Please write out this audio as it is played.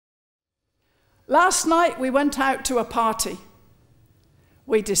Last night we went out to a party.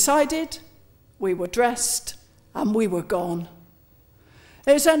 We decided, we were dressed, and we were gone.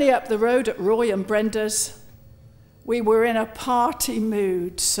 It was only up the road at Roy and Brenda's. We were in a party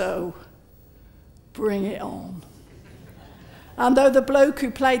mood, so bring it on. And though the bloke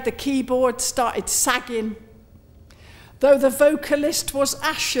who played the keyboard started sagging, though the vocalist was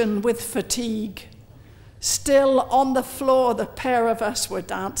ashen with fatigue, still on the floor the pair of us were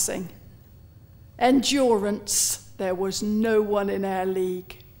dancing. Endurance, there was no one in our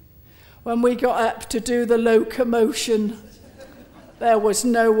league. When we got up to do the locomotion, there was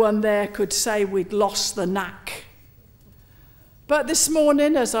no one there could say we'd lost the knack. But this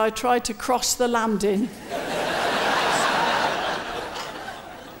morning, as I tried to cross the landing,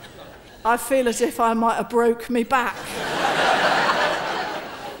 I feel as if I might have broke me back.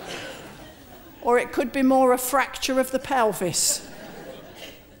 Or it could be more a fracture of the pelvis.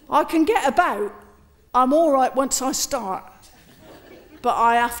 I can get about. I'm all right once I start. But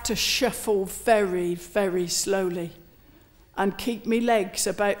I have to shuffle very, very slowly and keep me legs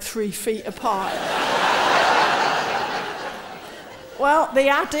about 3 feet apart. Well, the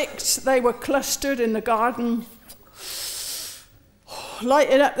addicts, they were clustered in the garden,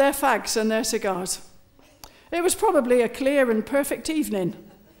 lighting up their fags and their cigars. It was probably a clear and perfect evening,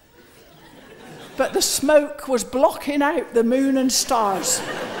 but the smoke was blocking out the moon and stars.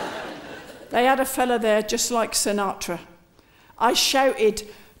 They had a fella there just like Sinatra. I shouted,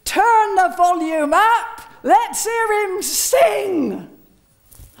 "Turn the volume up, let's hear him sing!"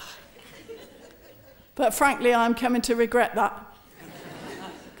 But frankly, I'm coming to regret that,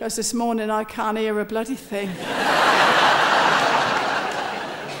 because this morning I can't hear a bloody thing.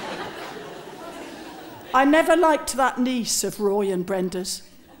 I never liked that niece of Roy and Brenda's,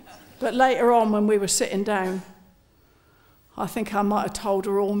 but later on when we were sitting down, I think I might have told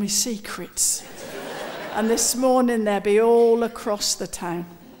her all my secrets. And this morning they'll be all across the town.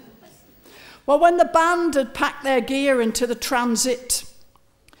 Well, when the band had packed their gear into the transit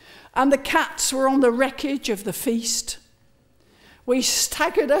and the cats were on the wreckage of the feast, we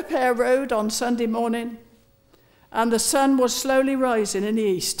staggered up our road on Sunday morning and the sun was slowly rising in the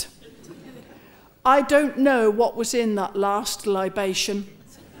east. I don't know what was in that last libation,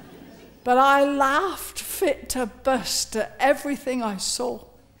 but I laughed fit to burst at everything I saw.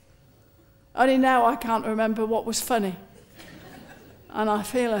 Only now I can't remember what was funny, and I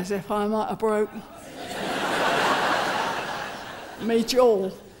feel as if I might have broke me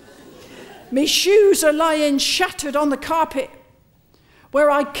jaw. Me shoes are lying shattered on the carpet, where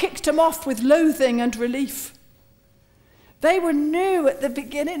I kicked them off with loathing and relief. They were new at the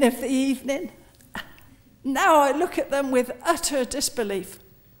beginning of the evening. Now I look at them with utter disbelief.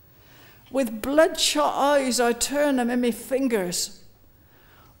 With bloodshot eyes, I turn them in my fingers.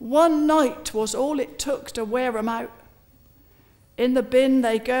 One night was all it took to wear them out. In the bin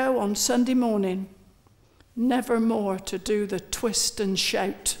they go on Sunday morning, never more to do the twist and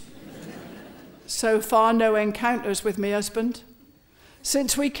shout. So far, no encounters with me husband,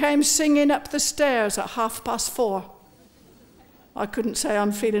 since we came singing up the stairs at 4:30. I couldn't say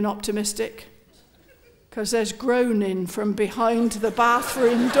I'm feeling optimistic, because there's groaning from behind the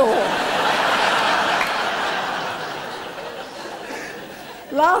bathroom door.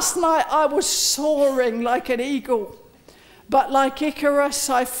 Last night I was soaring like an eagle, but like Icarus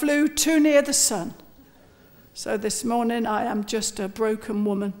I flew too near the sun. So this morning I am just a broken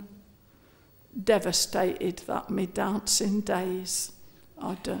woman, devastated that me dancing days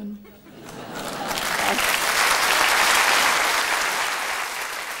are done.